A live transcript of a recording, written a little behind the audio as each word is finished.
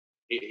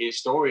his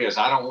story is,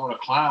 I don't want to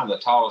climb the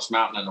tallest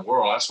mountain in the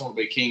world. I just want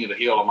to be king of the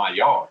hill of my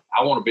yard.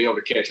 I want to be able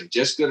to catch them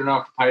just good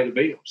enough to pay the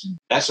bills.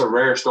 That's a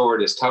rare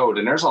story that's told.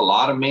 And there's a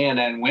lot of men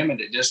and women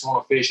that just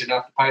want to fish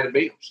enough to pay the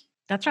bills.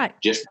 That's right.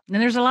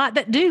 And there's a lot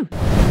that do.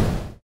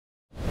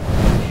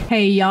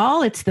 Hey,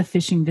 y'all, it's the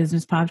Fishing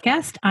Business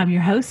Podcast. I'm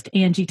your host,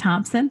 Angie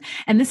Thompson,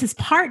 and this is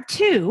part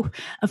 2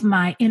 of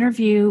my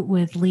interview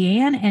with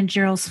LeAnn and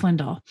Gerald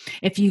Swindle.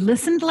 If you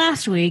listened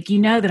last week, you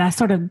know that I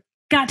sort of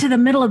got to the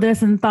middle of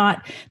this and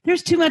thought,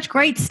 there's too much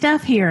great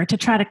stuff here to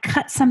try to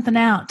cut something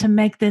out to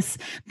make this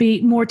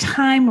be more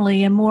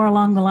timely and more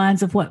along the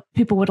lines of what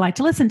people would like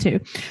to listen to.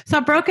 So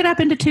I broke it up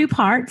into 2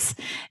 parts,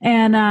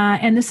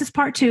 and this is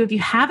part 2. If you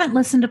haven't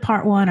listened to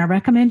part 1, I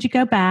recommend you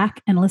go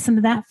back and listen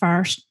to that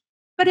first.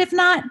 But if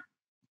not,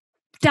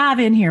 dive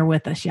in here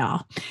with us,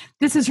 y'all.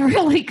 This is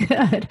really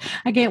good.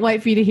 I can't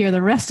wait for you to hear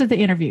the rest of the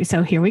interview.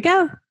 So here we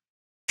go.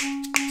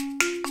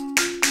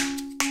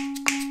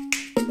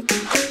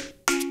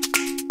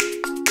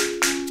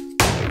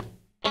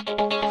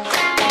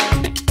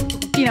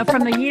 You know,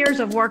 from the years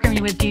of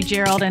working with you,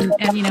 Gerald, and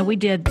you know, we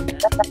did,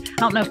 I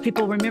don't know if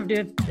people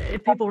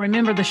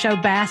remember the show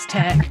Bass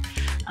Tech.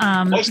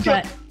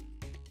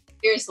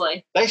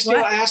 Seriously. They still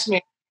ask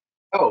me,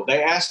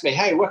 they asked me,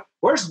 hey,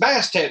 where's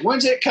Bass Tech?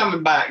 When's it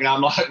coming back? And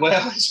I'm like,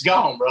 well, it's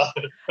gone,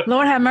 brother.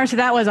 Lord have mercy.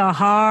 That was a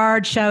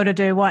hard show to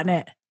do, wasn't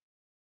it?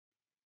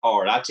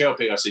 Hard. I tell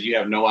people, I said, you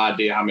have no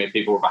idea how many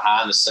people were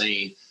behind the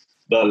scene,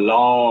 the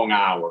long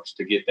hours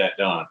to get that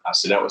done. I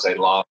said, that was a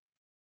lot.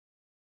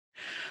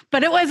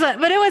 But it was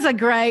a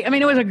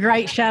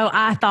great show,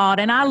 I thought.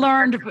 And I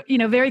learned, you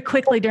know, very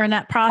quickly during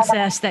that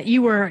process that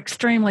you were an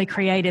extremely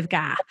creative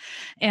guy.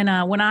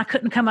 And when I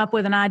couldn't come up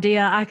with an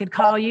idea, I could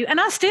call you.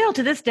 And I still,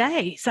 to this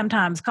day,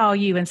 sometimes call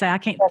you and say, I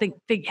can't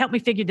help me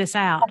figure this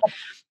out.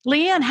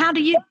 LeAnn,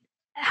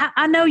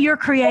 I know you're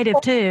creative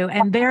too,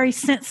 and very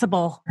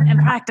sensible and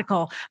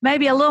practical,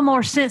 maybe a little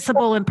more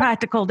sensible and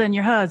practical than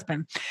your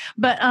husband.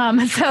 But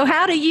so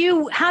how do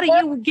you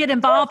get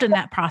involved in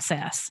that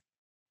process?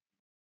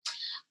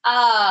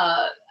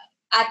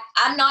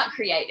 I'm not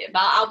creative.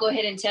 I'll go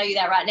ahead and tell you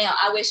that right now.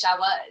 I wish I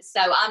was. So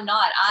I'm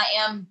not. I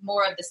am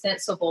more of the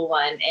sensible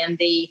one and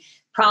the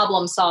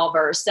problem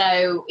solver.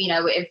 So, you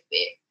know,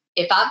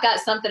 if I've got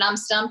something I'm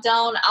stumped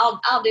on,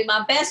 I'll do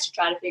my best to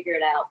try to figure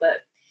it out.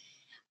 But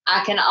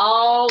I can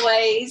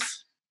always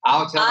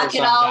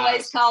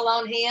call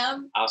on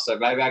him. I'll say,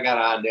 baby, I got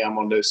an idea. I'm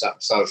going to do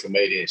something social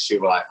media. And she'll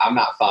be like, I'm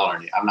not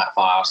following you. I'm not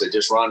following. I'll say,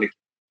 just run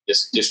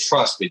just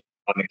trust me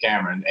on the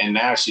camera. And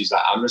now she's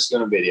like, I'm just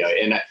going to video.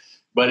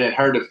 But in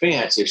her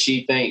defense, if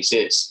she thinks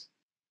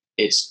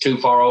it's too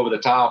far over the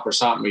top or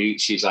something,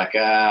 she's like,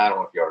 I don't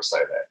know if you ought to say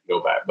that.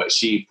 Go back. But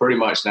she pretty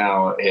much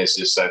now has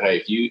just said, hey,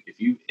 if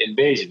you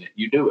envision it,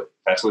 you do it.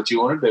 That's what you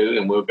want to do.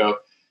 And we'll go.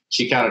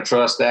 She kind of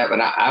trusts that.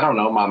 But I don't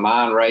know. My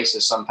mind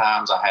races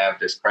sometimes. I have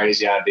just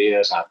crazy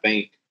ideas. I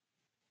think,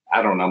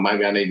 I don't know,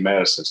 maybe I need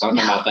medicine.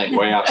 Sometimes I think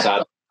way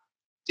outside,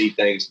 see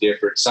things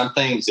different. Some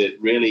things that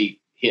really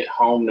hit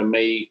home to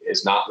me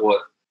is not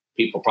what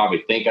people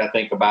probably think I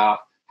think about.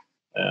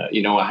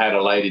 You know, I had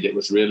a lady that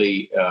was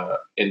really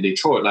in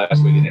Detroit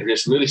last week, and it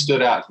just really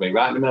stood out to me.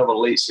 Right in the middle of the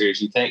Elite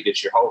Series, you think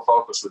that your whole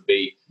focus would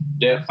be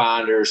depth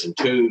finders and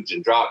tubes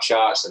and drop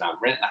shots, and I'm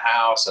renting a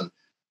house, and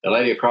the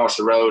lady across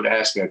the road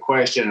asked me a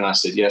question, and I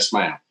said, yes,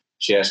 ma'am.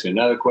 She asked me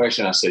another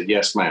question. I said,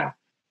 yes, ma'am.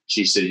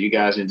 She said, you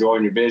guys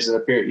enjoying your visit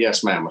up here?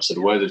 Yes, ma'am. I said,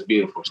 the weather's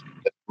beautiful.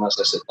 I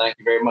said, thank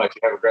you very much.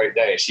 You have a great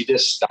day. And she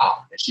just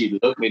stopped, and she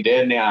looked me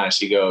dead in the eye, and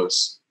she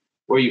goes,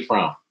 where are you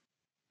from?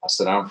 I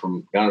said, I'm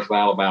from Gunnersville,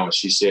 Alabama.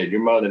 She said,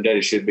 your mother and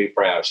daddy should be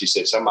proud. She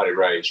said, somebody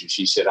raised you.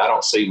 She said, I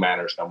don't see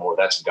manners no more.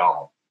 That's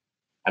gone.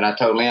 And I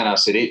told LeAnn, I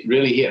said, it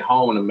really hit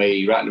home to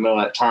me right in the middle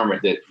of that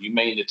tournament that you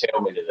mean to tell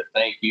me that the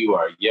thank you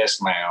or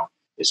yes, ma'am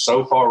is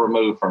so far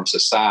removed from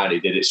society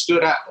that it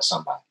stood out to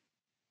somebody.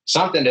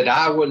 Something that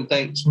I wouldn't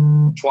think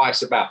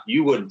twice about.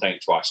 You wouldn't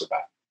think twice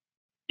about.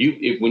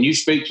 When you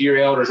speak to your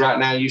elders right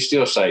now, you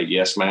still say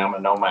yes, ma'am,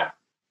 and no, ma'am.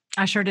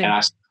 I sure do. And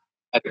I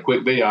had a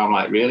quick video. I'm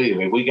like, really? I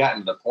mean, we got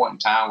to the point in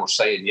time where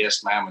saying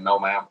yes, ma'am, and no,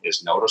 ma'am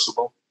is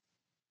noticeable.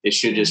 It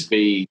should just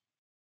be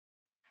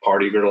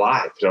part of your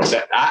life. So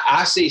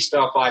I see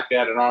stuff like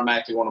that and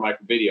automatically want to make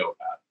a video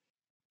about it,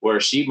 where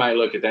she may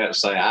look at that and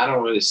say, I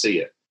don't really see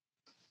it.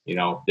 You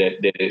know, that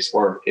it's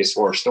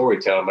worth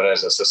storytelling. But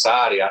as a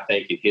society, I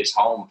think it hits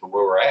home to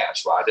where we're at.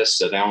 So I just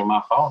sit down with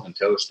my phone and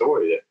tell a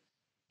story that,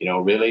 you know,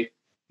 really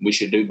we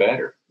should do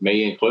better,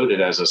 me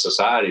included, as a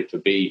society, to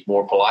be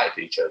more polite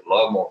to each other,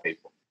 love more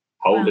people,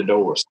 hold the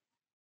doors.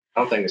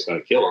 I don't think it's going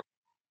to kill them.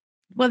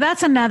 Well,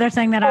 that's another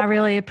thing that I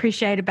really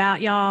appreciate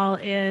about y'all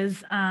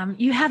is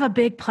you have a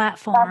big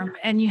platform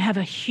and you have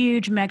a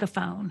huge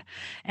megaphone,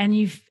 and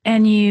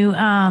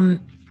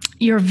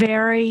you're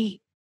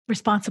very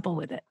responsible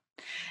with it.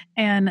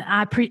 And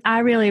I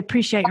really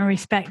appreciate and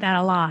respect that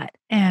a lot.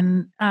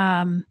 And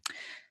I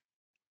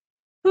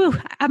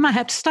might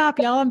have to stop,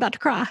 y'all. I'm about to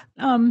cry.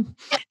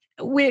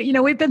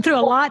 We've been through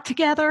a lot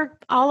together.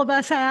 All of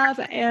us have,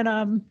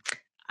 and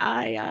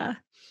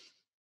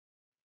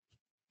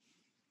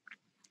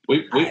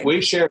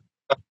We've shared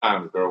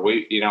time, girl.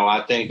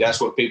 I think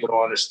that's what people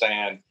don't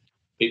understand.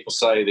 People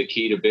say the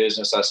key to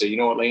business. I said, you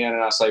know what, LeAnn,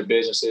 and I say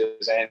business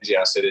is, Angie.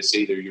 I said, it's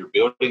either you're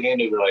building a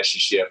new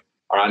relationship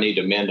or I need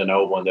to mend an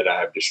old one that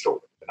I have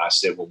destroyed. And I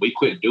said, well, we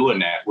quit doing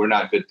that. We're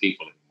not good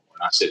people anymore.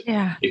 And I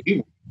said, if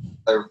you,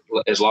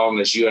 as long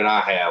as you and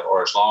I have,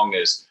 or as long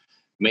as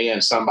me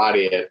and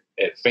somebody at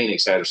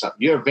Phoenix had or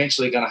something, you're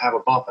eventually going to have a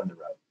bump in the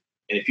road.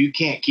 And if you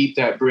can't keep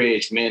that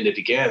bridge mended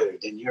together,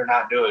 then you're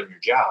not doing your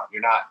job.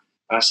 You're not.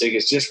 And I said,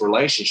 it's just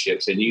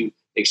relationships. And you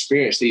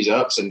experience these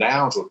ups and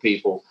downs with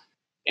people.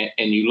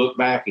 And you look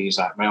back and he's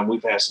like, man,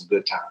 we've had some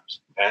good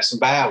times. We've had some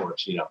bad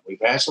ones. We've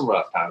had some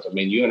rough times. I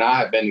mean, you and I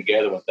have been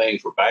together when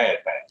things were bad.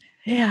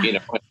 Yeah.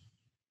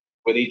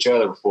 With each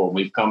other before.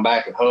 We've come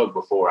back and hugged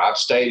before. I've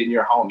stayed in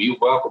your home. You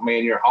welcomed me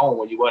in your home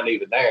when you wasn't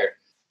even there.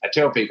 I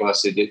tell people, I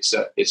said,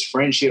 it's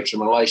friendships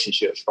and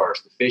relationships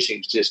first. The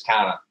fishing's just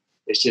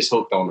it's just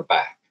hooked on the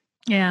back.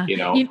 Yeah.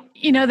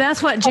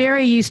 That's what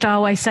Jerry used to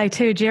always say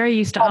too. Jerry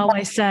used to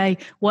always say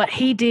what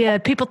he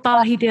did. People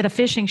thought he did a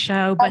fishing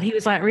show, but he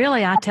was like,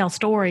 really, I tell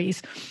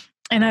stories.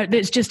 And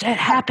it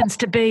happens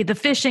to be the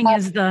fishing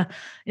is the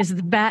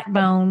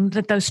backbone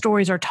that those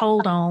stories are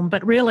told on.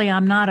 But really,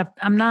 I'm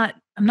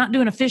not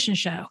doing a fishing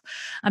show.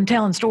 I'm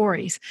telling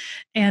stories.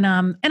 And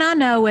I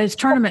know as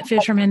tournament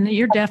fishermen,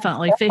 you're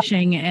definitely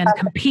fishing and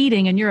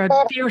competing, and you're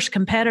a fierce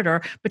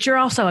competitor, but you're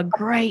also a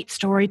great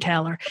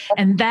storyteller.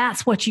 And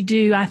that's what you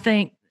do, I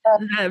think,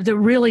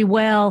 really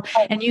well.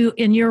 And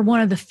you're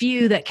one of the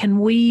few that can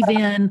weave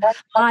in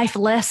life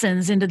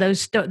lessons into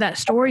that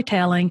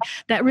storytelling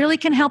that really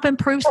can help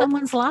improve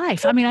someone's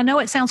life. I mean, I know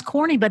it sounds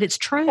corny, but it's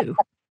true.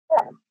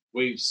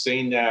 We've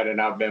seen that,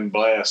 and I've been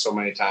blessed so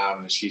many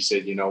times. And she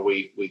said,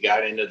 we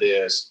got into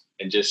this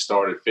and just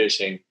started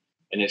fishing,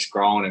 and it's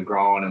grown and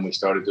grown. And we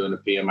started doing the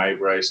PMA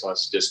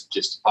bracelets,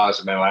 just a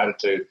positive mental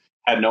attitude.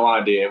 Had no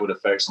idea it would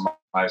affect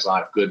somebody's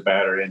life, good,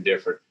 bad, or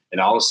indifferent.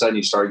 And all of a sudden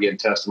you start getting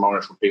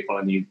testimonies from people,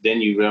 and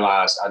then you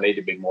realize I need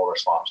to be more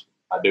responsible.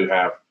 I do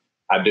have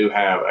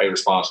a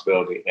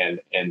responsibility,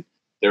 and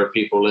there are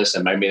people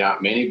listening, maybe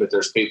not many, but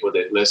there's people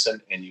that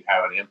listen and you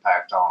have an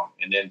impact on.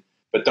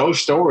 But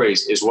those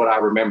stories is what I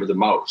remember the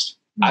most.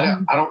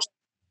 Mm-hmm. I don't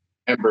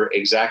remember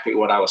exactly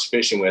what I was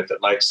fishing with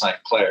at Lake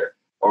St. Clair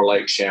or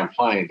Lake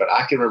Champlain, but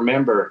I can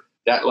remember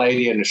that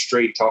lady in the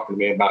street talking to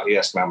me about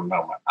yes, ma'am,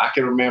 no, ma'am. I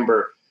can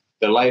remember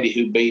the lady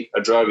who beat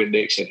a drug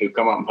addiction who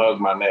come up and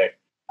hugged my neck.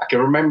 I can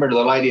remember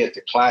the lady at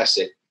the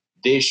Classic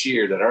this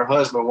year that her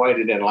husband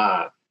waited in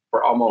line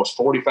for almost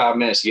 45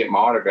 minutes to get my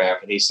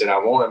autograph. And he said, I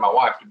wanted my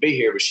wife to be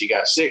here, but she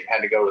got sick and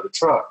had to go to the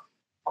truck.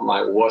 I'm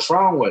like, well, what's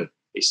wrong with it?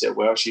 He said,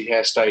 well, she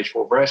has stage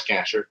 4 breast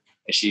cancer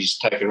and she's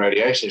taking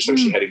radiation. So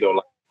she had to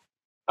go.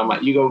 I'm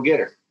like, you go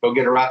get her. Go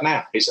get her right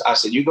now. I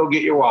said, you go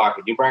get your wife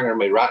and you bring her to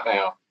me right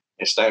now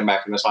and stand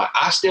back in this line.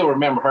 I still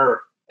remember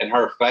her and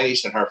her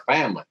face and her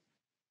family.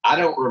 I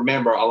don't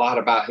remember a lot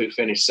about who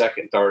finished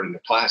second, third in the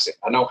Classic.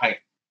 I know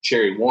Hank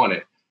Cherry won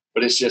it,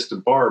 but it's just a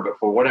blur. But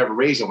for whatever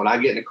reason, when I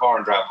get in the car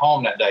and drive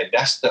home that day,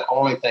 that's the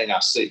only thing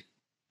I see.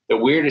 The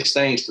weirdest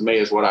things to me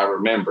is what I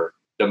remember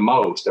the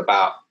most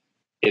about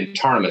in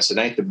tournaments. It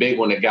ain't the big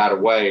one that got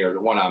away or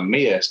the one I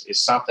missed.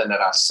 It's something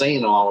that I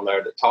seen along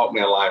there that taught me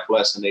a life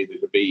lesson, either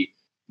to be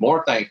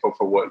more thankful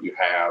for what you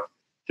have,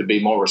 to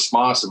be more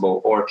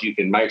responsible, or if you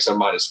can make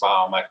somebody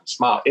smile, make them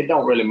smile. It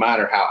don't really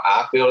matter how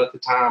I feel at the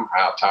time,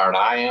 how tired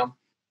I am.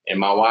 And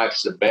my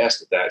wife's the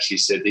best at that. She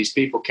said, these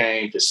people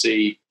came to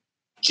see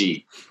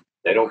G.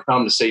 They don't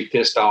come to see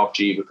pissed off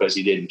G because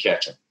he didn't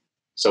catch him.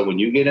 So when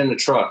you get in the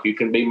truck, you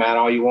can be mad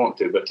all you want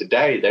to, but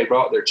today they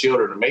brought their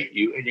children to meet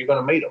you and you're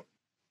going to meet them.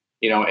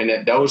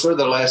 And those are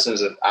the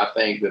lessons that I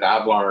think that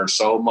I've learned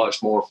so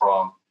much more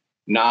from,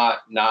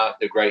 not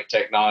the great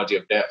technology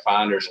of depth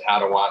finders and how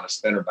to wind a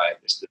spinnerbait.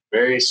 It's the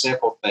very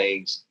simple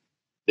things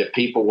that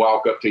people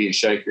walk up to you and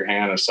shake your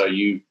hand and say,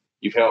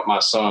 you've helped my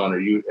son,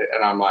 and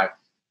I'm like,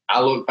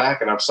 I look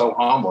back and I'm so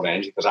humbled,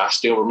 Angie, because I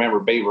still remember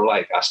Beaver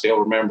Lake. I still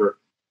remember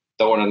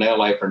throwing a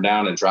nail apron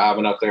down and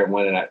driving up there and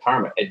winning that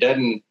tournament.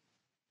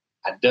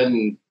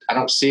 I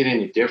don't see it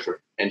any different.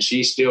 And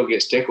she still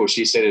gets tickled.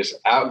 She said, as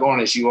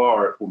outgoing as you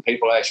are, when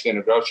people ask you in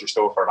a grocery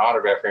store for an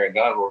autograph here in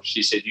Gunville,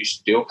 she said, you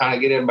still kind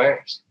of get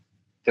embarrassed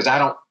because I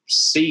don't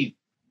see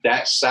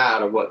that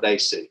side of what they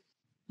see.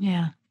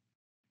 Yeah.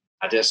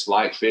 I just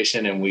like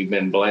fishing, and we've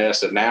been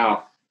blessed. And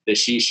now that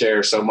she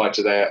shares so much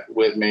of that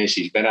with me,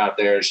 she's been out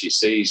there, she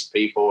sees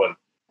people, and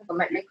it'll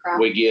make me cry.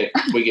 we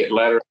get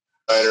letter.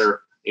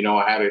 I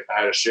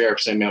had a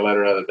sheriff send me a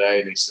letter the other day,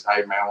 and he said,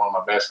 hey, man, one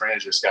of my best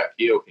friends just got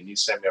killed. Can you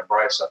send me a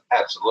bracelet?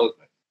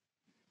 Absolutely.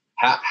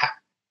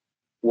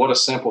 What a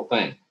simple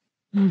thing.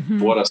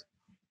 Mm-hmm.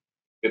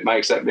 It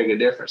makes that big a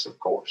difference, of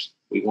course.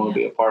 We want to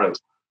be a part of it.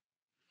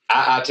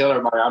 I tell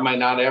everybody, I may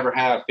not ever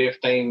have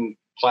 15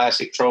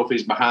 Classic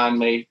trophies behind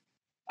me.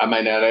 I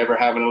may not ever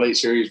have an Elite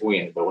Series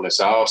win, but when it's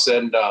all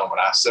said and done, when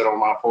I sit on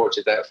my porch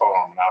at that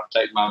farm and I'll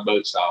take my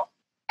boots off,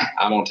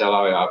 I'm going to tell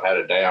all y'all I've had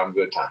a damn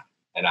good time.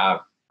 And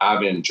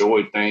I've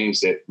enjoyed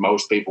things that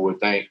most people would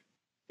think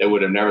they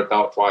would have never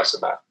thought twice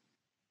about.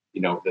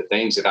 the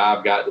things that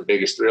I've got the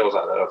biggest thrills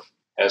out of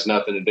has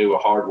nothing to do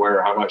with hardware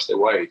or how much they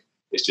weigh.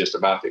 It's just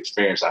about the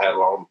experience I had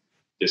along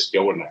just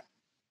going there.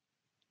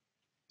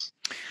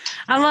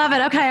 I love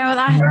it. Okay.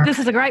 Well, this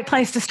is a great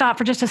place to stop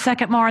for just a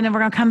second more, and then we're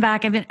going to come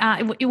back. And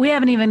we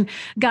haven't even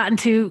gotten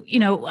to,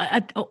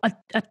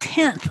 a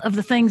tenth of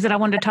the things that I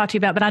wanted to talk to you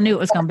about, but I knew it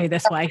was going to be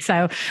this way.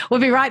 So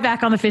we'll be right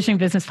back on the Fishing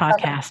Business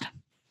Podcast.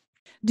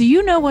 Do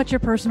you know what your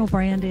personal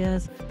brand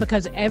is?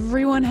 Because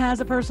everyone has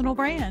a personal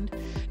brand.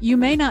 You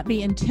may not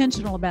be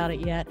intentional about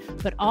it yet,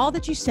 but all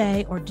that you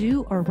say or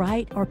do or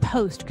write or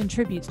post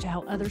contributes to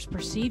how others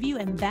perceive you.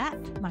 And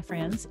that, my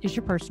friends, is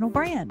your personal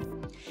brand.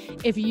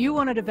 If you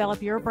want to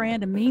develop your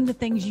brand and mean the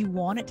things you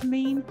want it to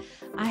mean,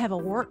 I have a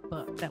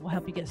workbook that will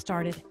help you get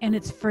started, and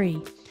it's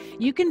free.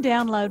 You can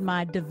download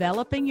my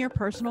Developing Your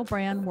Personal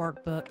Brand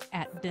workbook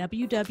at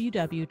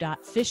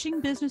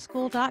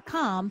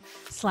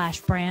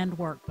www.fishingbusinessschool.com/brand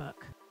workbook.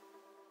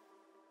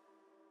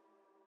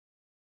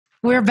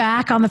 We're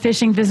back on the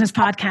Fishing Business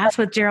Podcast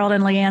with Gerald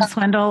and LeAnn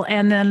Swindle.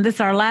 And then this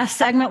is our last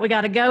segment. We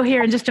got to go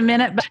here in just a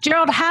minute. But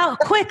Gerald, how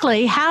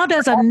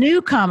does a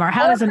newcomer,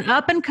 how does an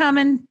up and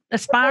coming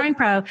aspiring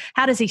pro,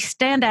 how does he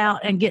stand out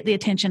and get the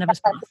attention of a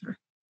sponsor?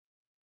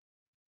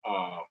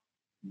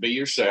 Be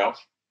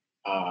yourself,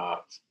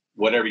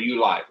 whatever you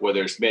like,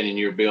 whether it's been in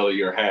your bill or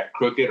your hat,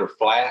 crooked or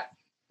flat,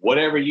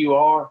 whatever you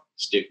are,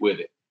 stick with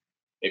it.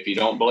 If you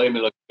don't believe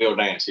me, look at Bill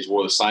Dance. He's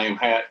wore the same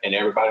hat, and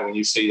everybody, when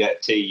you see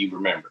that tee, you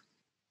remember.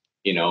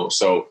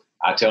 So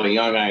I tell a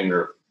young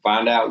angler,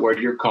 find out where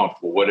you're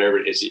comfortable, whatever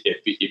it is.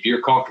 If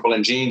you're comfortable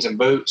in jeans and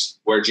boots,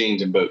 wear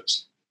jeans and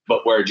boots,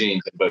 but wear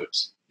jeans and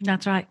boots.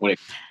 That's right. When it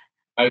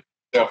makes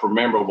yourself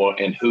rememberable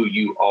in who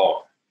you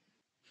are,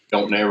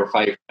 don't never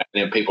fake. And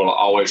then people will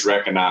always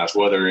recognize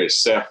whether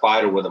it's Seth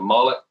Fighter with a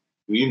mullet.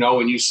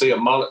 When you see a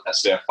mullet,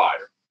 that's Seth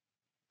Fighter.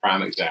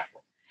 Prime example.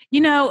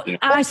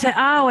 I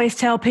always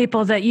tell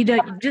people that you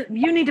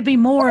need to be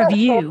more of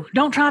you.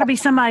 Don't try to be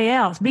somebody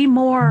else. Be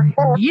more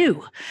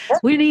you.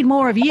 We need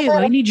more of you.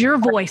 We need your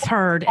voice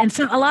heard. And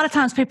so a lot of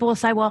times people will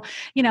say, well,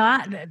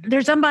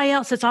 there's somebody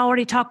else that's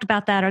already talked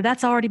about that, or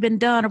that's already been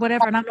done, or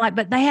whatever. And I'm like,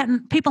 but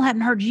people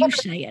hadn't heard you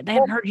say it. They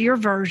haven't heard your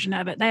version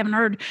of it. They haven't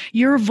heard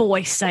your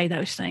voice say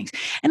those things.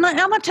 And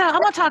I'm going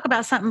to talk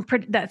about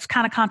something that's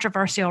kind of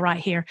controversial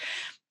right here.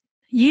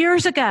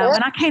 Years ago,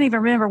 and I can't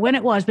even remember when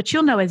it was, but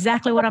you'll know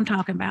exactly what I'm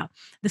talking about.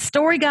 The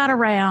story got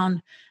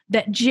around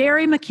that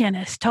Jerry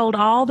McInnes told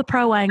all the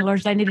pro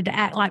anglers they needed to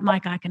act like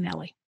Mike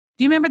Iaconelli.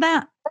 Do you remember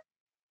that?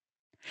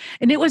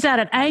 And it was at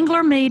an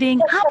angler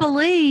meeting.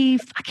 I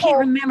can't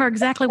remember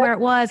exactly where it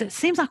was. It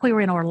seems like we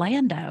were in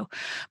Orlando,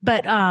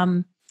 but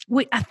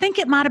I think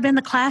it might have been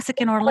the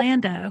Classic in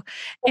Orlando.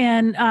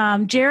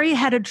 And Jerry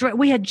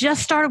we had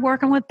just started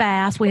working with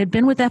bass. We had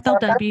been with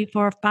FLW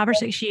for 5 or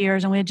 6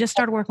 years, and we had just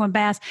started working with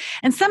bass.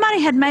 And somebody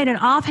had made an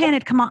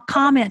offhanded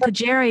comment to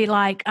Jerry,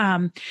 like,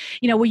 well,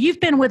 you've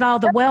been with all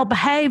the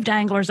well-behaved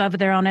anglers over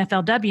there on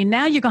FLW.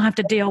 Now you're going to have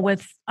to deal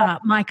with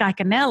Mike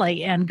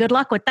Iaconelli, and good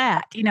luck with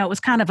that. It was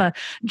kind of a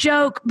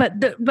joke,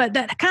 but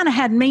that kind of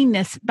had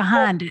meanness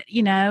behind it,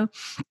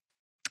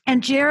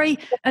 And Jerry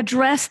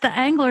addressed the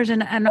anglers,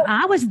 and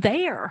I was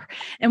there.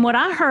 And what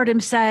I heard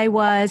him say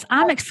was,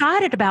 I'm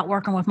excited about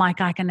working with Mike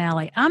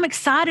Iaconelli. I'm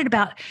excited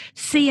about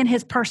seeing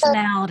his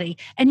personality.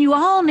 And you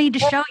all need to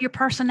show your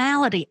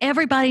personality.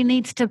 Everybody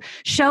needs to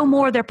show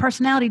more of their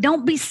personality.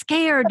 Don't be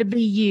scared to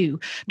be you.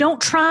 Don't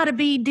try to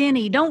be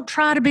Denny. Don't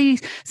try to be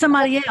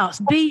somebody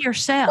else. Be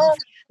yourself.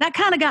 That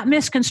kind of got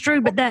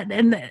misconstrued, but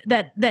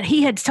that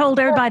he had told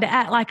everybody to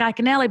act like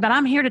Iaconelli. But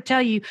I'm here to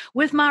tell you,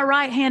 with my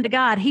right hand to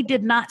God, he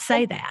did not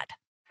say that.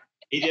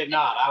 He did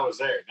not. I was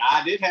there. Now,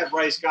 I did have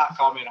Ray Scott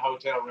call me in a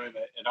hotel room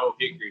in Old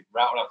Hickory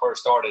right when I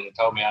first started and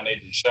told me I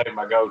needed to shave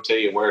my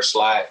goatee and wear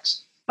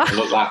slacks and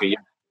look like a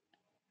young.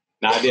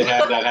 Now, I did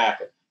have that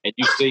happen. And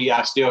you see,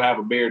 I still have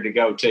a beard and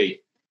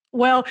goatee.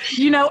 Well,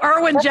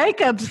 Erwin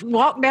Jacobs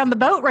walked down the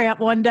boat ramp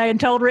one day and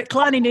told Rick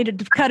Clunny needed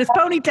to cut his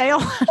ponytail.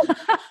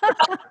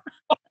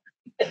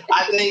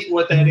 I think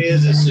what that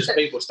is just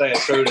people staying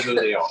true to who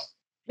they are.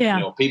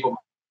 Yeah. People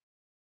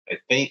they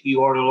think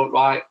you ought to look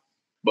like,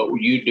 but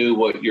you do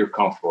what you're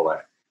comfortable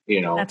at.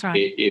 That's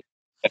right.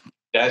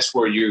 That's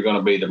where you're going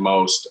to be the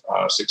most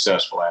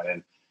successful at.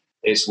 And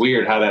it's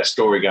weird how that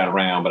story got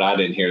around, but I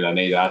didn't hear that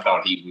either. I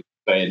thought he was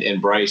saying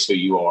embrace who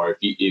you are.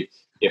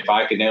 If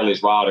Iaconelli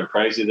is wild and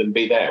crazy, then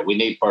be that. We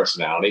need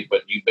personality,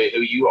 but you be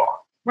who you are.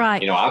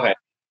 Right. I've had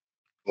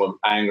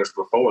anglers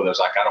before that's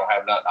like, I don't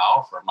have nothing to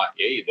offer. I'm like,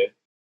 yeah, you do.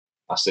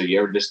 I said, you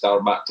ever just thought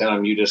about telling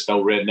them you just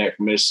know redneck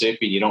from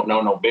Mississippi? You don't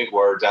know no big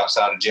words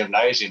outside of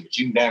gymnasium, but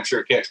you can damn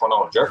sure catch one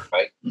on a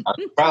jerkbait.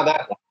 Try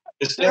that one.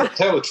 Just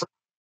tell the truth.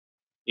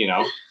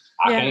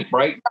 I can't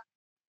break.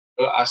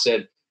 I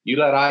said, you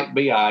let Ike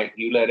be Ike.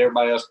 You let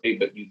everybody else be,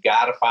 but you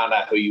got to find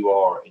out who you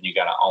are and you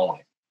got to own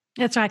it.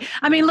 That's right.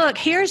 I mean, look,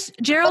 here's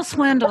Gerald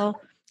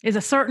Swindle is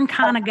a certain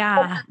kind of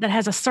guy that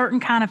has a certain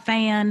kind of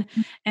fan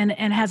and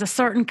has a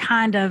certain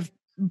kind of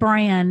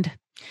brand.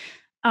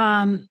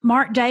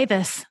 Mark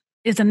Davis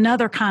is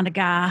another kind of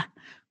guy,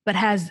 but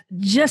has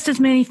just as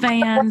many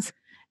fans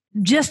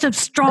just as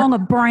strong a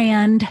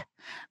brand,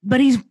 but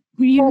he's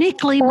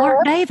uniquely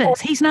Mark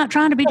Davis. He's not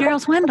trying to be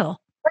Gerald Swindle.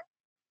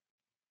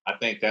 I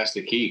think that's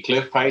the key.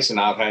 Cliff Pace and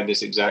I've had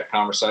this exact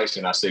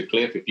conversation. I said,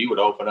 Cliff, if you would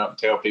open up and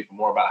tell people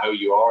more about who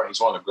you are, he's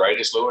one of the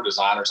greatest lure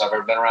designers I've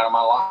ever been around in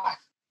my life.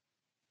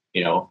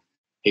 You know,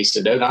 he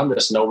said, dude, I'm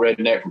just no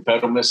redneck from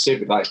Petal,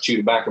 Mississippi, likes to chew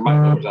tobacco,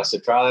 make lures. I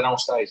said, try that on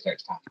stage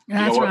next time.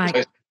 That's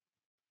right.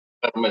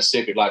 Petal,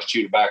 Mississippi, likes to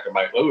chew tobacco,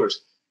 make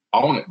lures.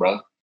 Own it,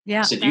 brother.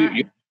 Yeah. I said,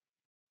 you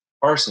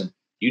person,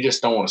 you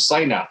just don't want to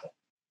say nothing.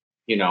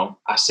 You know,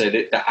 I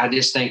said, I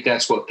just think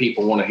that's what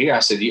people want to hear. I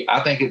said,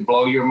 I think it'd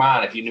blow your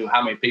mind if you knew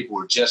how many people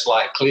were just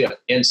like Cliff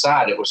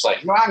inside. It was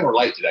like, I can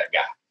relate to that guy.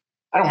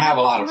 I don't have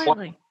a lot of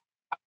fun.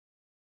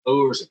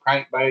 Lures and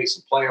crankbaits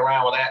and play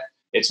around with that.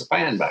 It's a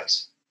fan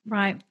base.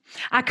 Right.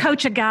 I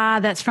coach a guy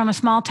that's from a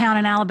small town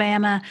in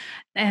Alabama,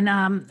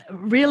 and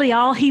really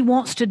all he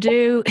wants to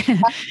do,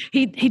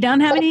 he doesn't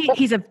have any.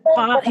 He's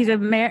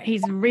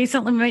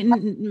recently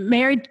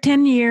married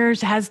 10 years,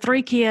 has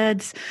 3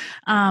 kids,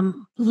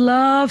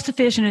 loves to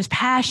fish and is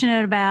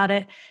passionate about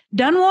it.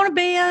 Doesn't want to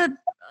be an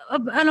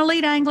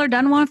elite angler,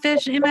 doesn't want to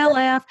fish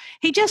MLF.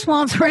 He just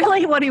wants,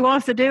 really what he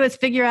wants to do is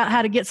figure out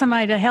how to get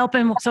somebody to help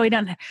him so he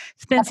doesn't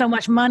spend so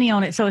much money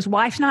on it. So his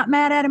wife's not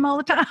mad at him all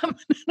the time.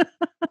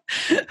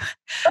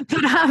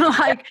 But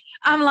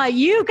I'm like,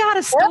 you got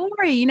a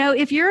story, you know,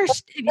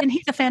 and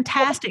he's a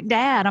fantastic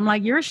dad. I'm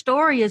like, your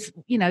story is,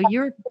 you know,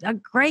 you're a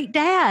great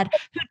dad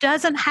who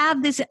doesn't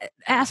have these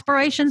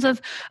aspirations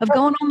of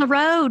going on the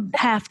road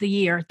half the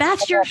year.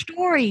 That's your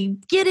story.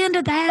 Get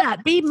into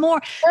that. Be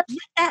more, let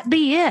that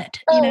be it,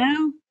 you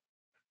know?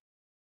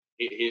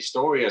 His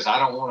story is, I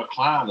don't want to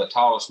climb the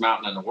tallest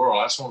mountain in the world.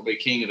 I just want to be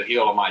king of the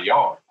hill of my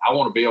yard. I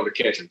want to be able to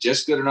catch them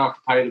just good enough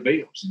to pay the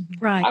bills.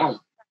 Right. I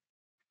don't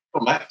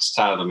on that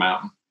side of the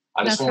mountain.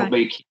 I just want to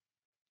be.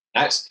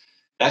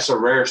 That's a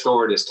rare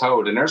story that's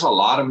told, and there's a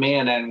lot of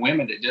men and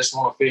women that just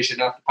want to fish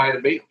enough to pay the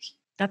bills.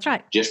 That's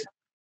right.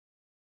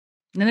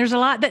 And there's a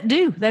lot that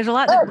do. There's a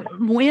lot that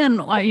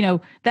win. You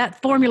know,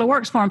 that formula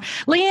works for them.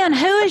 LeAnn,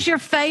 who is your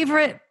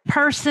favorite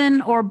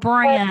person or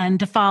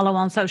brand to follow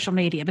on social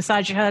media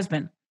besides your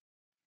husband?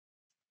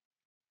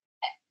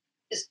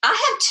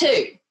 I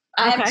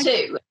have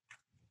two.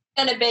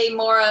 Going to be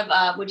more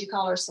of would you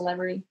call her a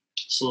celebrity?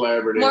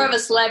 More of a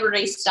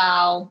celebrity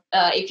style.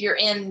 If you're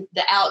in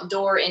the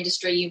outdoor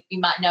industry, you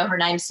might know her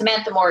name,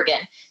 Samantha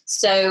Morgan.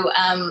 So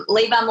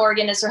Levi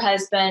Morgan is her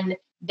husband.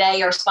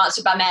 They are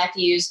sponsored by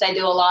Matthews. They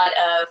do a lot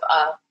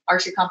of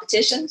archery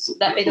competitions.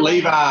 That be the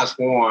Levi's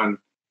won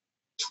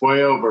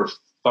 12 or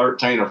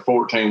 13 or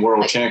 14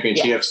 world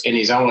championships, and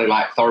he's only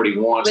like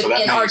 31. So that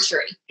means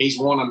archery. He's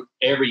won them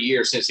every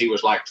year since he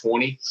was like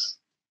 20.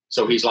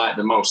 So he's like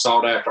the most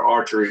sought after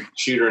archery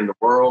shooter in the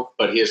world.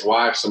 But his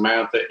wife,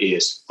 Samantha,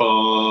 is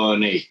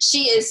funny.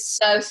 She is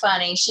so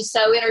funny. She's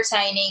so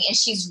entertaining, and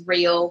she's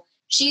real.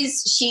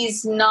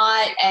 She's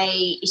not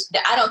I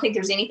don't think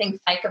there's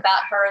anything fake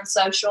about her in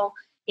social,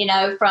 you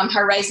know, from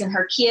her raising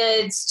her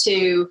kids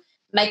to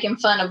making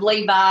fun of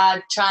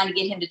Levi, trying to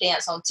get him to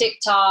dance on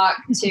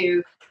TikTok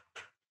to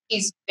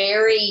she's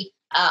very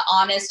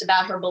honest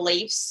about her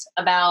beliefs,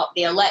 about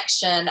the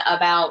election,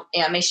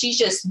 she's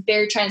just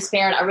very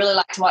transparent. I really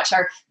like to watch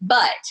her.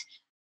 But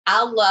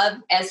I love,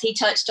 as he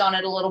touched on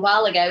it a little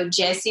while ago,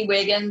 Jesse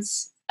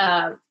Wiggins,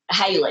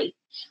 Haley.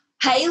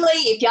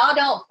 Haley, if y'all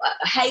don't,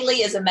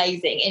 Haley is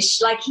amazing. And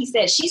like he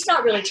said, she's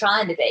not really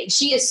trying to be.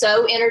 She is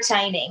so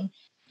entertaining.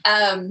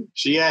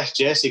 She asked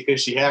Jesse,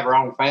 could she have her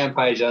own fan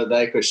page the other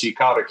day because she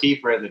caught a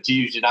keeper in the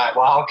Tuesday night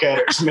Wildcat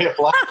at Smith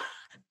Lake.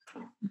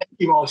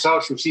 Came on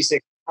social. She said,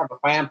 have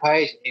a fan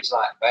page, and he's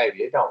like,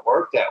 baby, it don't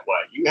work that way.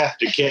 You have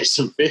to catch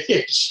some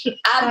fish.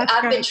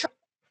 I've been trying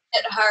to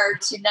get her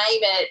to name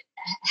it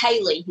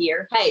Haley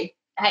here. Hey,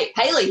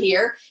 Haley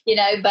here, you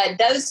know, but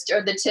those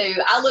are the two.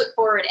 I look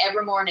forward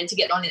every morning to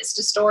get on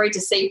Insta story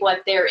to see what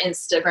their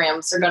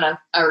Instagrams are gonna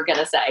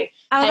say.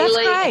 Oh,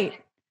 Haley, that's great.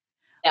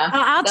 Yeah,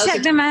 I'll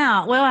check them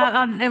out. Well,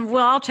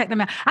 I'll check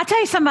them out. I tell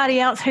you somebody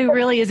else who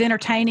really is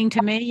entertaining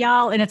to me,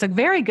 y'all, and it's a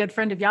very good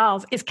friend of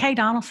y'all's, is Kay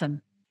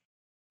Donaldson.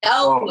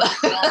 Oh.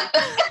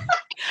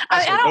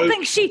 I don't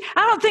think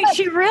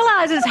she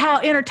realizes how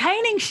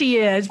entertaining she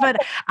is, but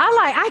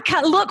I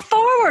kind of look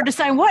forward to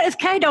saying, what is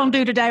Kay gonna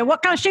do today?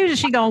 What kind of shoes is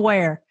she gonna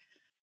wear?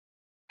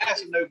 I have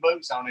some new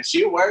boots on, and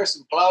she'll wear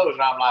some clothes,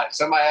 and I'm like,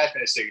 somebody asked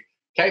me to say,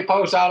 Kay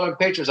posts all them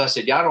pictures. I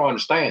said, y'all don't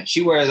understand.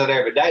 She wears it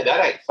every day.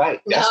 That ain't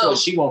fake. That's what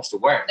she wants to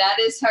wear. That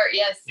is her.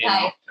 Yes, Kay.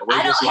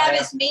 I don't have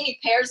as many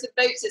pairs of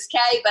boots as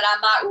Kay, but I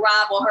might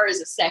rival her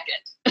as a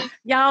second.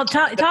 Y'all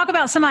talk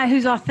about somebody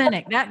who's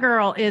authentic. That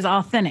girl is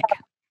authentic.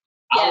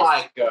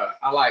 Yes.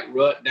 I like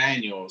Rut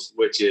Daniels,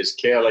 which is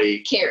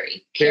Carrie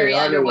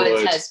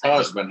Underwood's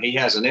husband. He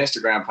has an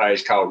Instagram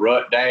page called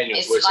Rut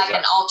Daniels, it's which like is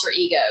an alter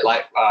ego.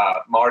 Like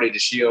Marty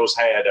DeShields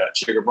had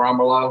Sugar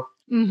Brumberlow.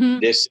 Mm-hmm.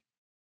 This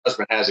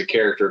husband has a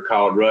character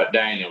called Rut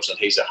Daniels, and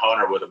he's a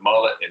hunter with a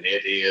mullet, and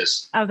it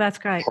is. Oh, that's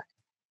great.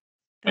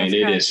 It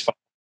is fun.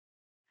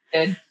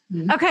 Good.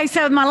 Okay,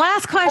 so my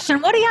last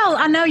question, what do y'all,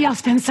 I know y'all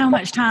spend so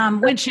much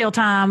time, windshield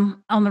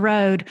time on the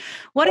road.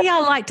 What do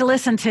y'all like to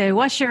listen to?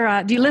 What's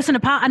your, do you listen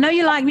to, I know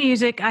you like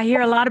music. I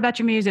hear a lot about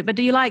your music, but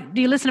do you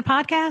listen to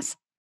podcasts?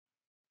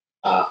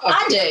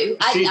 I do.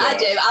 I do.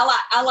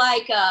 I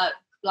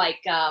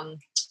like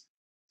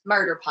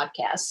murder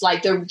podcasts,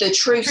 like the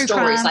true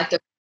stories, crime.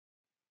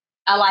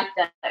 I like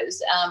those.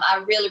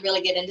 I really,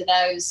 really get into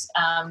those.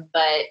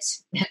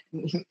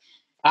 But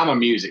I'm a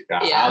music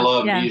guy. Yeah. I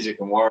love music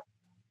and work.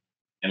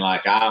 And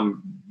like,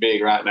 I'm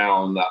big right now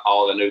on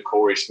all the new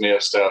Corey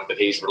Smith stuff that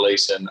he's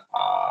releasing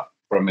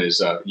from his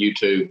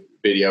YouTube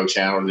video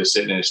channel, just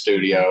sitting in his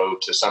studio,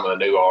 to some of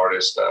the new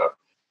artists,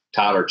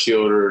 Tyler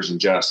Childers and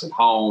Justin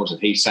Holmes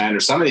and Heath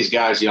Sanders. Some of these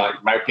guys,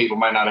 people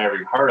may not have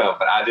even heard of,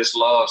 but I just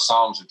love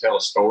songs that tell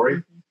a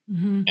story.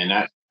 Mm-hmm. And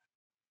I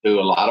do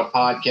a lot of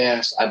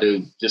podcasts.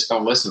 Just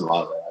don't listen to a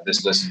lot of that. I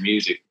just listen to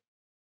music.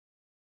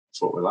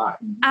 That's what we like.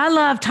 I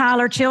love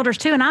Tyler Childers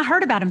too. And I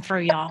heard about him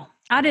through y'all.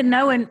 I didn't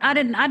know, and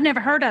I'd never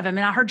heard of him.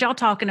 And I heard y'all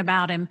talking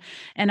about him,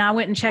 and I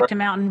went and checked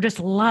him out and just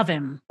love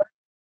him.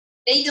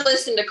 Need to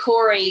listen to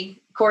Corey's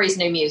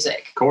new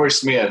music. Corey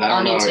Smith. I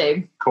don't know.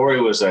 YouTube. Corey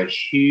was a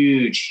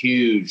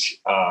huge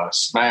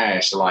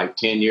smash like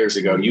 10 years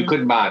ago. Mm-hmm. You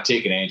couldn't buy a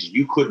ticket, Angie.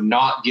 You could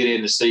not get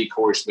in to see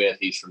Corey Smith.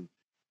 He's from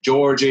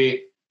Georgia.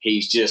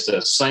 He's just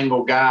a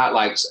single guy,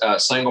 like a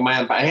single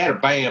man. He had a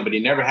band, but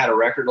he never had a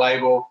record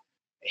label.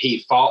 He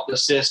fought the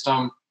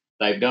system.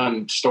 They've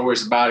done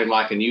stories about him,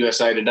 like in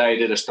USA Today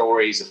did a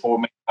story. He's a $4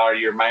 million a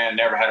year man,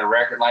 never had a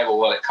record label.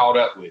 Well, it caught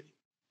up with him.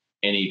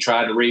 And he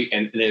tried to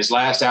and in his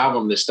last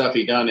album, the stuff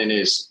he done in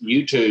his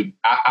YouTube,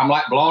 I'm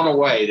like blown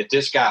away that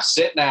this guy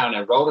sat down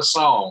and wrote a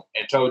song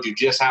and told you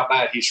just how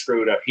bad he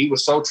screwed up. He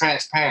was so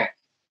transparent.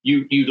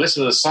 You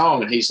listen to the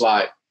song and he's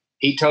like,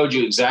 he told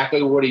you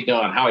exactly what he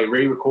done, how he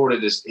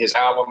re-recorded his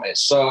album. It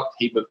sucked.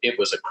 It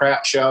was a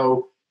crap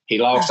show. He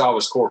lost all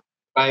his core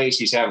base.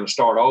 He's having to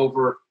start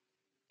over.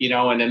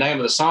 And the name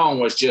of the song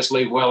was Just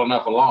Leave Well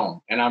Enough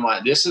Alone. And I'm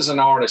like, this is an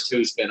artist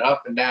who's been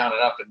up and down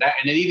and up and down.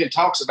 And it even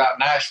talks about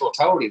Nashville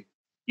told him,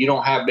 you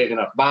don't have big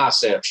enough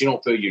biceps. You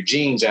don't fill your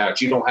jeans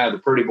out. You don't have the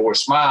pretty boy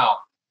smile.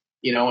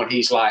 And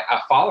he's like, I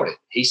fought it.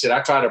 He said,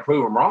 I tried to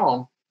prove him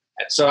wrong.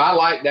 So I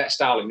like that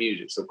style of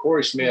music. So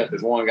Corey Smith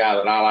is one guy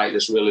that I like,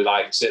 just really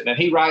like sitting. And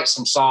he writes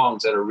some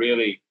songs that are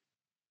really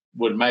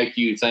would make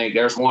you think.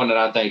 There's one that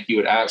I think you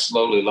would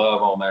absolutely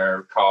love on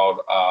there called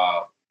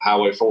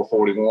Highway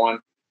 441.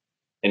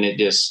 And you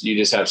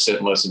just have to sit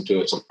and listen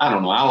to it. So I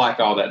don't know. I like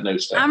all that new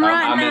stuff. I'm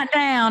writing that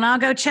down. I'll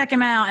go check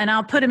him out, and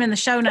I'll put him in the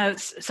show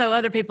notes so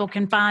other people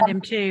can find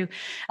him too.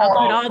 I'll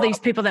put all these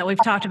people that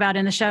we've talked about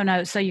in the show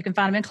notes so you can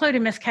find them,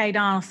 including Miss Kay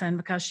Donaldson,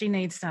 because she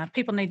needs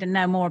people need to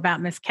know more about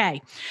Miss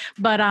Kay.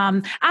 But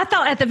I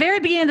thought at the very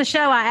beginning of the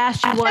show, I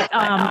asked you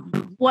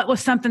what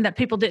was something that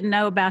people didn't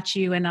know about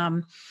you, and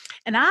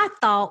I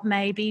thought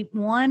maybe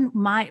one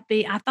might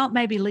be, I thought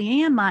maybe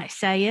LeAnn might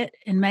say it,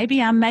 and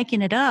maybe I'm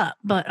making it up,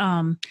 but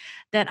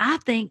that I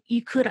think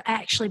you could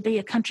actually be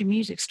a country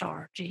music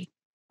star, G.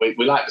 We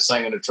like to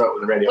sing in the truck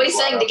with the radio. We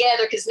sing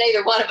together because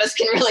neither one of us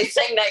can really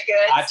sing that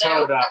good. I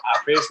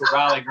fished with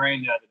Riley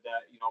Green the other day,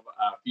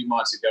 a few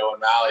months ago,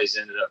 and Riley's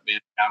ended up being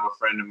kind of a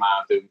friend of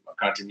mine through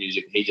country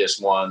music. He just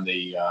won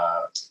the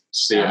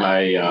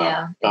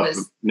CMA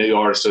New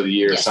Artist of the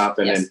Year or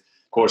something. Yes. And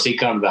of course, he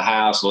comes to the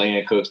house, and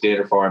LeAnn cooks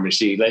dinner for him, and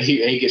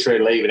he gets ready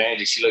to leave, and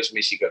Angie, she looks at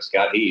me, she goes,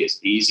 God, he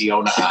is easy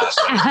on the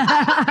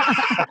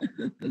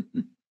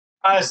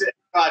eyes.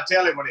 I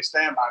tell him when he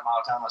stand by him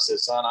all the time, I said,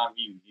 son, I'm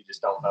you. You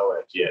just don't know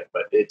it yet.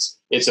 But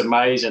it's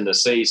amazing to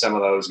see some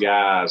of those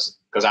guys,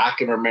 because I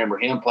can remember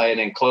him playing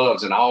in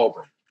clubs in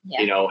Auburn.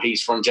 Yeah.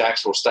 He's from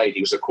Jacksonville State.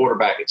 He was a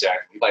quarterback at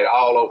Jacksonville. He played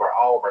all over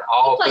Auburn.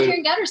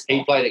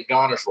 He played at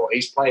Guntersville.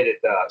 He's played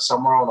at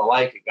somewhere on the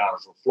lake at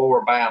Guntersville,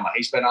 Floribama.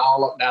 He's been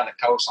all up and down the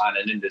coastline.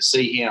 And then to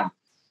see him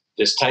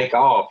just take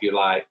off, you're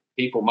like,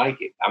 people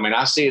make it. I mean,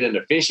 I see it in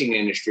the fishing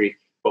industry.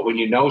 But when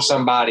you know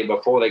somebody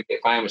before they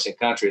get famous in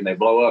country and they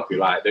blow up, you're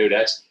like, dude,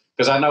 that's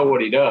because I know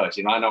what he does.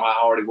 I know how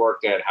hard he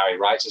worked at it, how he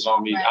writes his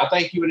own music. Right. I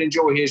think you would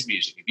enjoy his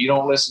music. If you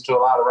don't listen to a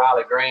lot of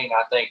Riley Green,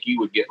 I think you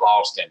would get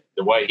lost in it,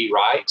 the way he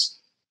writes,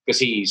 because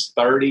he's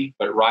 30,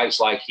 but writes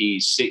like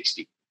he's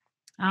 60.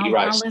 I'll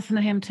listen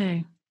to him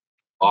too.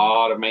 A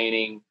lot of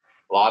meaning,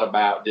 a lot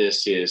about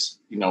just his,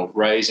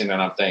 raising.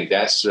 And I think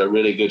that's a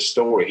really good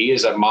story. He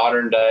is a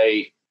modern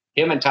day.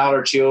 Him and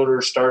Tyler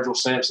Childers, Sturgill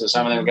Simpson,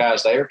 some of them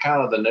guys, they're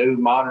kind of the new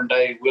modern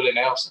day Willie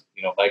Nelson.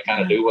 They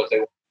kind of do what they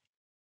want.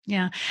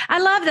 Yeah. I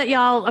love that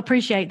y'all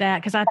appreciate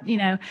that, because I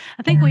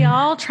think we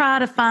all try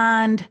to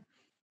find,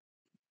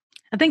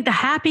 I think the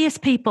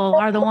happiest people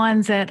are the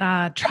ones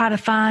that try to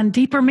find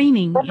deeper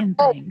meaning in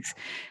things.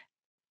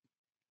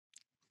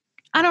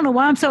 I don't know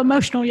why I'm so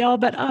emotional, y'all,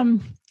 but,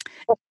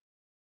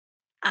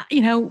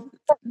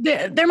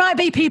 there might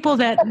be people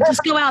that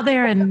just go out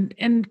there and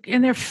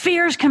they're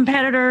fierce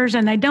competitors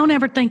and they don't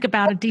ever think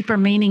about a deeper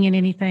meaning in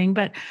anything.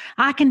 But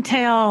I can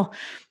tell,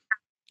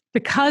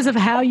 because of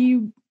how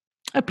you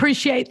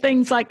appreciate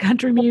things like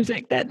country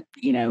music that,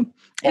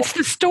 it's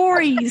the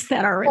stories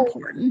that are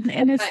important,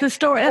 and it's the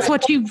story. That's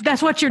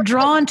what you're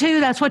drawn to.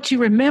 That's what you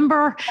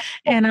remember.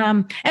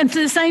 And it's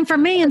the same for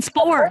me in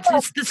sports.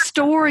 It's the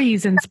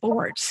stories in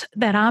sports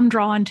that I'm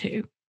drawn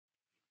to.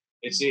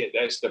 It's it.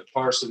 That's the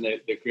person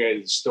that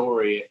created the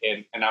story.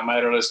 And I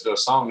made her listen to a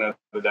song the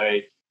other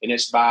day, and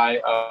it's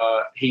by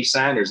Heath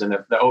Sanders. And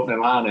the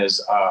opening line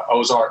is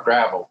Ozark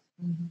Gravel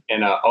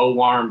and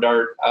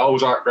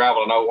Ozark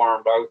Gravel and Old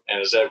Worm Dirt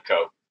and a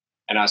Zebco.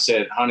 And I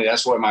said, honey,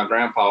 that's where my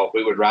grandpa,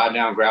 we would ride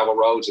down gravel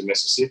roads in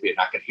Mississippi, and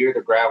I could hear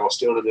the gravel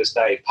still to this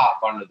day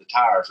pop under the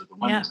tires with the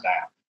windows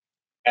down.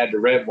 Had the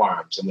red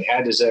worms and we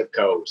had the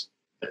Zebcos,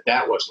 but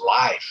that was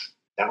life.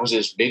 That was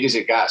as big as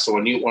it got. So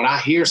when I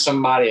hear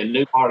somebody, a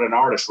new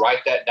artist,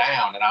 write that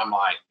down, and I'm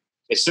like,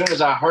 as soon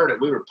as I heard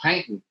it, we were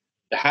painting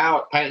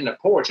the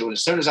porch. And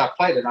as soon as I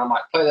played it, I'm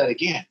like, play that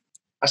again.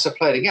 I said,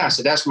 play it again. I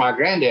said, that's my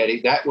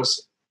granddaddy.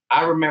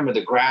 I remember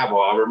the gravel.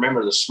 I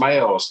remember the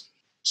smells.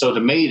 So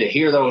to me, to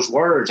hear those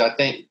words, I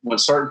think when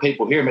certain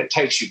people hear them, it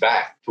takes you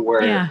back to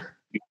where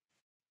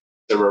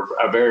they're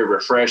a very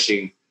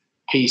refreshing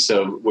piece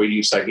of where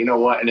you say, you know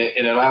what? And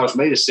it allows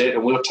me to sit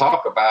and we'll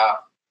talk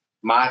about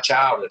my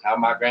childhood, how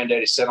my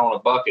granddaddy sat on a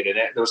bucket. And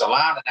there was a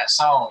line in that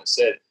song that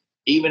said,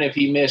 even if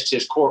he missed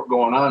his cork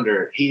going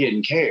under, he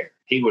didn't care.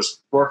 He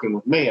was working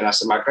with me. And I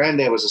said, my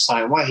granddad was the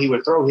same way. He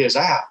would throw his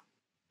out.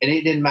 And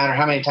it didn't matter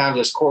how many times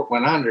his cork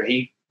went under,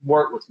 he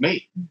worked with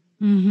me.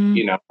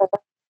 Mm-hmm.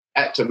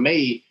 That to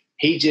me,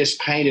 he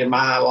just painted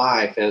my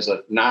life as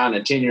a 9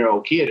 and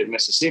 10-year-old kid in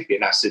Mississippi.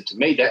 And I said, to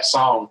me, that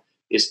song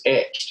is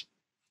etched.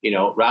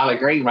 Riley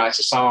Green writes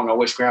a song, I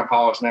Wish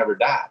Grandpa's Never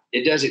Died.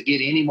 It doesn't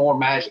get any more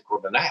magical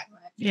than that.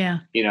 Yeah.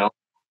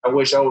 I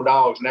wish old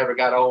dogs never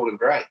got old and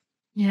gray.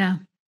 Yeah.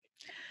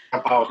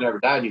 Grandpa's never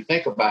died. And you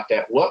think about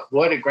that. What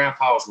did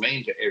grandpas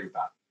mean to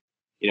everybody?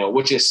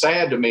 Which is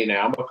sad to me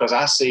now because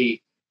I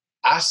see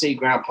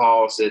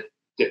grandpas that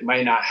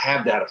may not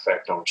have that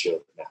effect on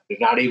children now. They're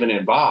not even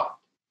involved.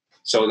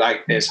 So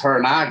like as her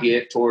and I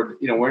get toward,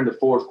 we're in the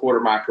fourth quarter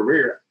of my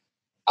career,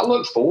 I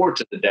look forward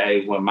to the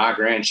day when my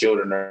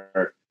grandchildren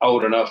are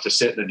old enough to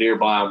sit in the deer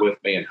blind with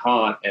me and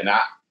hunt. And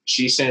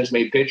she sends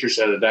me pictures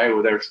the other day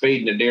where they're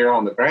feeding the deer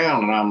on the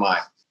ground. And I'm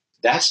like,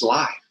 that's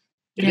life.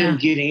 It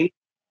didn't get any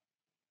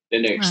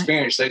in the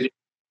experience they did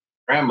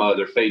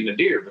grandmother feeding the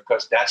deer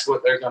because that's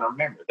what they're going to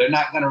remember. They're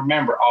not going to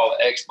remember all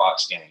the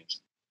Xbox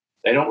games.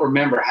 They don't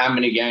remember how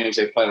many games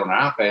they played on an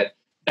iPad.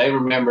 They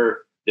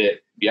remember that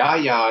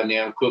Yaya and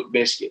them cooked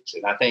biscuits.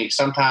 And I think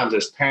sometimes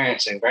as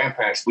parents and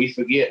grandparents, we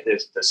forget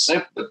that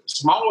the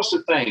smallest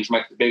of things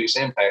make the biggest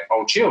impact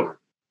on children.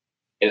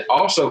 It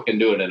also can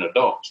do it in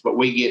adults, but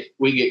we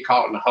get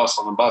caught in the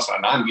hustle and bustle,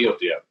 and I'm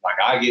guilty of it. Like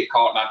I get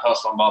caught in that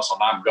hustle and bustle,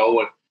 and I'm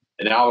going,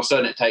 and then all of a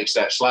sudden it takes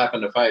that slap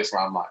in the face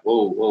where I'm like,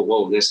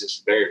 whoa, this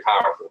is very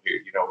powerful here.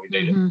 We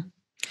need it.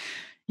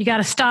 You got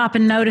to stop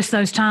and notice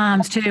those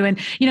times too. And,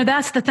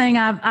 that's the thing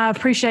I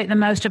appreciate the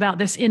most about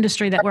this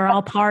industry that we're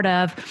all part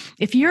of.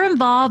 If you're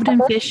involved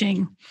in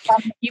fishing,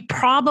 you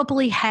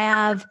probably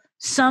have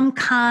some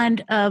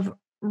kind of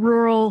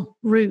rural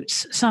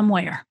roots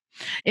somewhere.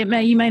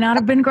 You may not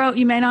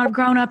have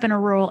grown up in a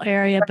rural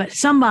area, but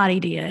somebody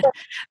did,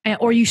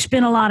 or you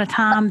spent a lot of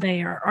time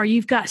there, or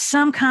you've got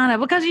some kind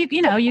of, because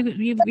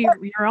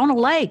you're on a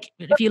lake.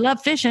 If you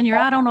love fishing, you're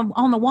out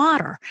on the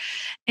water.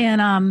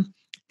 And,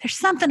 there's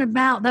something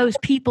about those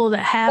people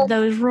that have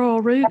those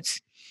rural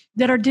roots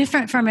that are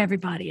different from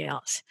everybody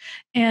else,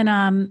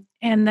 and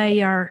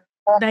they are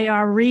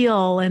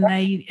real,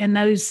 and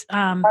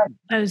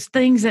those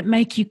things that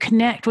make you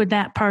connect with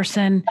that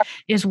person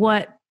is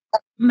what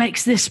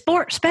makes this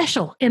sport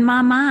special in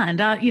my mind.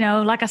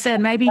 Like I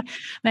said, maybe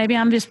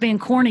I'm just being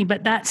corny,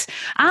 but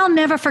I'll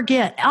never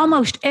forget.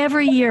 Almost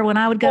every year when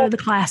I would go to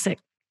the Classic,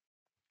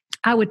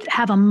 I would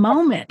have a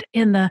moment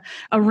in the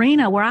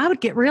arena where I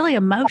would get really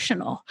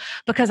emotional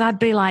because I'd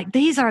be like,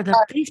 these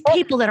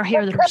people that are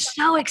here that are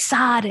so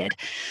excited.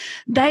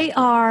 They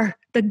are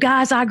the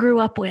guys I grew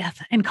up with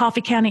in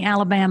Coffee County,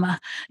 Alabama.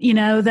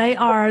 They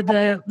are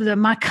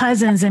my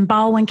cousins in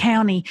Baldwin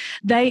County.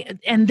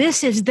 And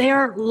this is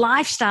their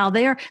lifestyle.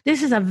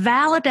 This is a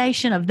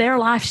validation of their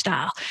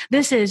lifestyle.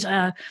 This is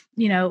a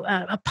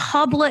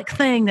public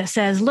thing that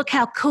says, look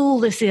how cool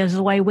this is,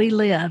 the way we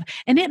live.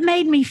 And it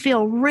made me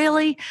feel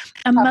really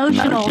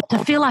emotional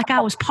to feel like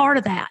I was part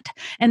of that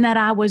and that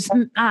I was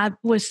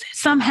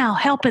somehow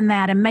helping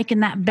that and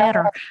making that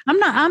better. I'm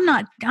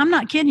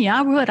not kidding you.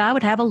 I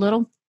would have a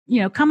little,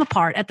 come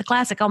apart at the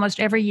Classic almost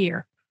every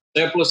year.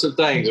 Simplest of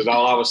things is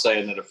all I was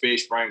saying, that a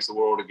fish brings the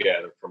world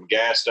together, from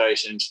gas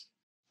stations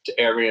to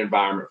every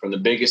environment, from the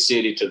biggest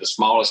city to the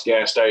smallest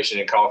gas station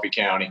in Coffee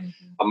County. Mm-hmm.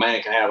 A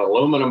man can have an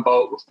aluminum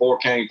boat with 4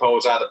 cane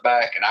poles out the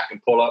back, and I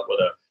can pull up with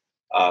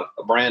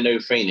a brand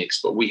new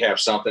Phoenix, but we have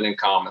something in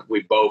common.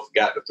 We both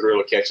got the thrill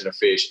of catching a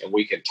fish, and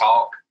we can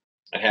talk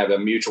and have a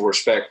mutual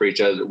respect for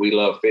each other that we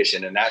love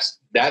fishing. And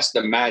that's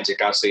the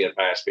magic I see in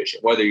bass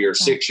fishing. Whether you're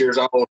 6 years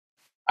old,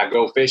 I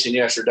go fishing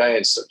yesterday,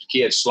 and some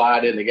kids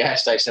slide in the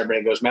gas station.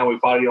 Everybody goes, man, we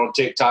followed you on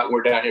TikTok. And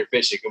we're down here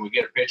fishing. Can we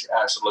get a picture?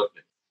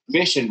 Absolutely.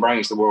 Fishing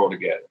brings the world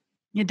together.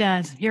 It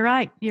does. You're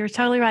right. You're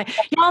totally right.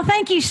 Y'all,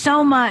 thank you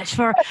so much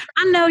I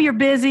know you're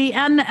busy.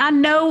 I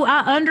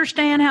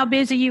understand how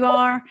busy you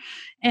are.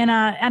 And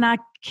I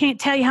can't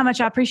tell you how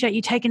much I appreciate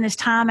you taking this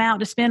time out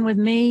to spend with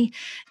me.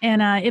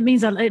 And it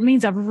means a lot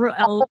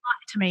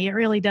to me. It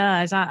really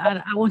does.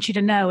 I want you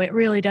to know it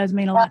really does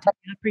mean a lot to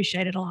me. I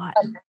appreciate it a lot.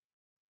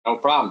 No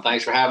problem.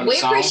 Thanks for having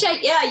us on. We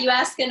appreciate, you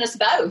asking us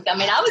both. I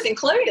mean, I was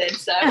included,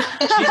 so.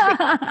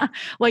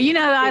 Well,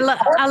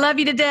 I love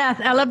you to death.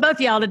 I love both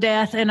y'all to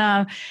death. And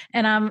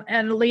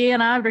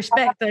LeAnn, I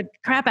respect the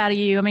crap out of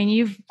you. I mean,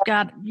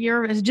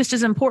 you're just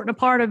as important a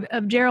part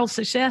of Gerald's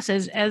success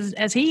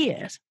as he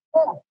is.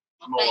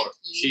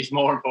 She's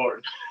more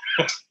important.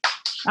 All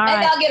right.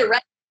 Maybe I'll get a raise.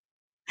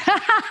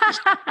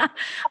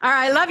 All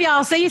right. Love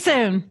y'all. See you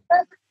soon.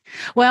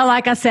 Well,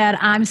 like I said,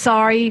 I'm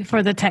sorry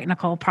for the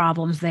technical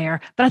problems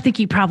there, but I think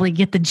you probably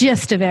get the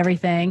gist of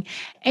everything.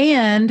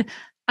 And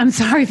I'm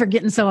sorry for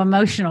getting so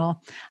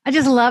emotional. I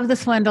just love the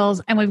Swindles,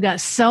 and we've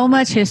got so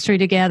much history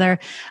together.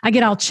 I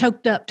get all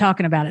choked up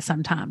talking about it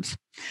sometimes.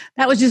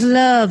 That was just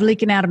love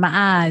leaking out of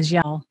my eyes,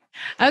 y'all.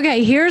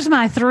 Okay, here's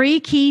my 3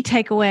 key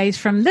takeaways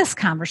from this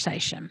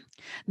conversation.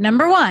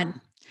 Number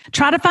 1,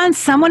 try to find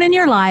someone in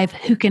your life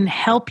who can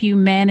help you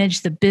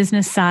manage the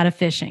business side of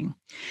fishing.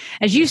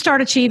 As you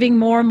start achieving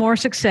more and more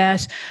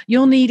success,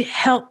 you'll need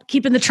help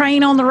keeping the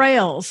train on the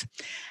rails.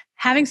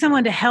 Having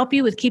someone to help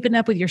you with keeping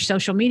up with your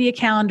social media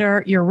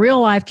calendar, your real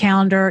life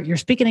calendar, your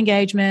speaking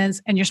engagements,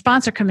 and your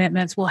sponsor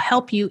commitments will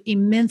help you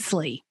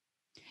immensely.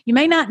 You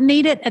may not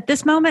need it at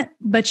this moment,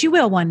 but you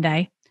will one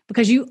day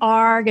because you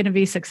are going to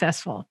be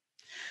successful.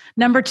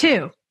 Number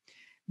 2,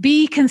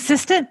 be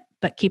consistent,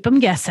 but keep them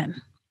guessing.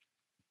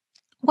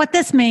 What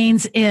this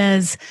means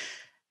is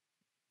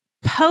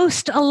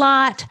post a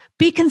lot,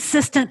 be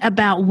consistent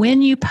about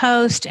when you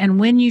post and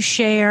when you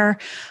share,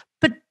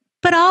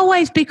 but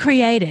always be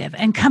creative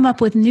and come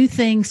up with new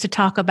things to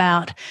talk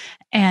about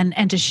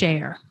and to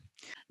share.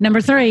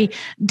 Number 3,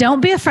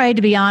 don't be afraid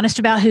to be honest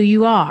about who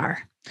you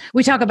are.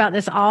 We talk about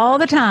this all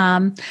the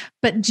time,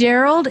 but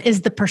Gerald is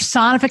the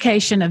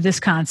personification of this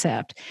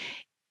concept.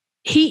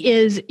 He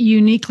is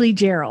uniquely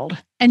Gerald,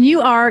 and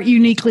you are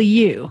uniquely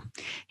you.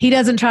 He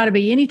doesn't try to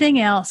be anything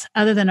else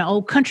other than an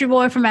old country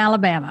boy from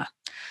Alabama.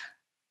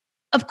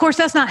 Of course,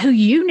 that's not who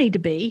you need to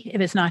be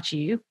if it's not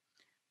you,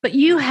 but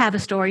you have a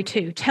story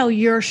too. Tell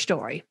your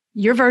story.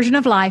 Your version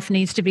of life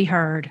needs to be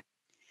heard.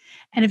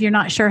 And if you're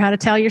not sure how to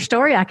tell your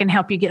story, I can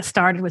help you get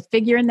started with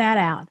figuring that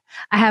out.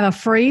 I have a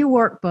free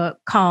workbook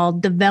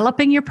called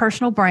Developing Your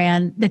Personal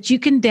Brand that you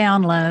can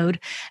download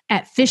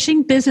at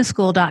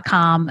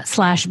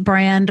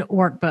fishingbusinessschool.com/brand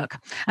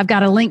workbook. I've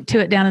got a link to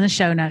it down in the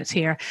show notes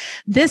here.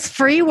 This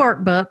free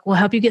workbook will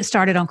help you get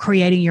started on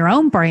creating your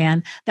own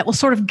brand that will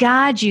sort of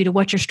guide you to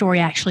what your story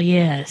actually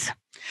is.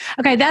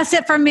 Okay, that's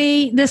it for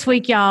me this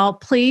week, y'all.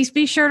 Please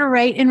be sure to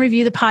rate and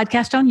review the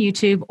podcast on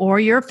YouTube or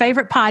your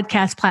favorite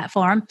podcast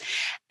platform.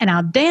 And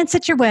I'll dance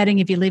at your wedding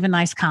if you leave a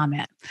nice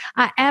comment.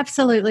 I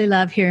absolutely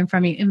love hearing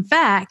from you. In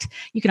fact,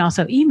 you can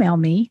also email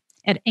me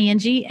at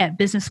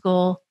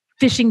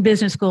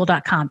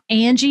Angie@fishingbusinessschool.com.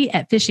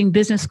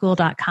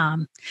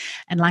 Angie@fishingbusinessschool.com.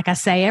 And like I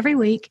say every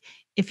week,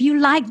 if you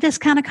like this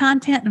kind of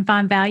content and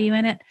find value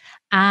in it,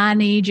 I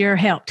need your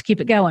help to keep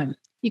it going.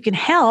 You can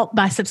help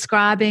by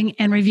subscribing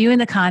and reviewing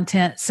the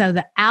content so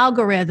the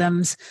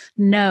algorithms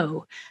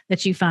know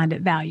that you find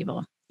it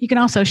valuable. You can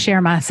also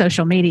share my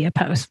social media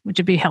posts, which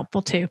would be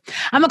helpful too.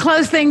 I'm going to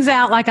close things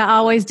out like I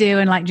always do,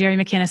 and like Jerry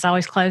McInnes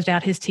always closed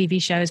out his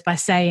TV shows by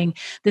saying,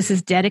 this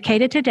is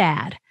dedicated to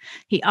Dad.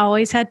 He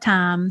always had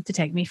time to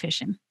take me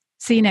fishing.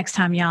 See you next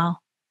time, y'all.